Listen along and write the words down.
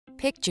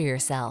Picture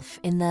yourself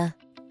in the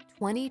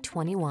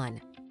 2021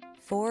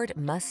 Ford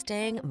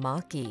Mustang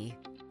Mach-E.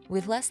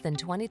 With less than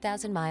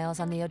 20,000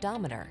 miles on the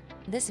odometer,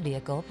 this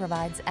vehicle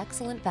provides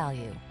excellent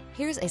value.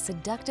 Here's a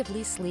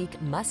seductively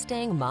sleek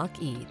Mustang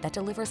Mach-E that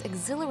delivers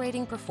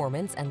exhilarating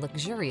performance and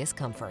luxurious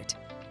comfort.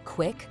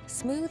 Quick,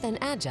 smooth,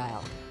 and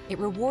agile, it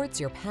rewards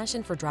your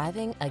passion for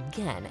driving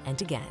again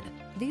and again.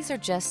 These are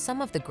just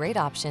some of the great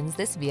options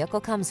this vehicle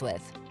comes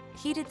with: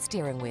 heated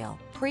steering wheel,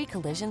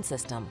 pre-collision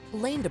system,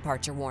 lane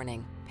departure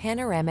warning,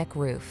 panoramic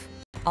roof,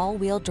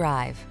 all-wheel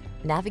drive,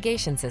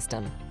 navigation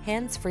system,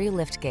 hands-free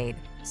liftgate,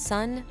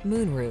 sun,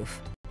 moonroof,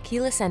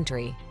 keyless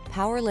entry,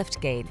 power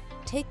liftgate.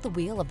 Take the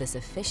wheel of this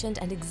efficient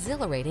and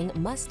exhilarating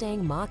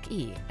Mustang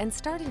Mach-E and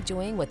start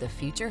enjoying what the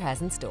future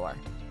has in store.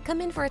 Come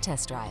in for a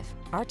test drive.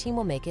 Our team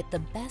will make it the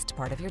best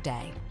part of your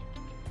day.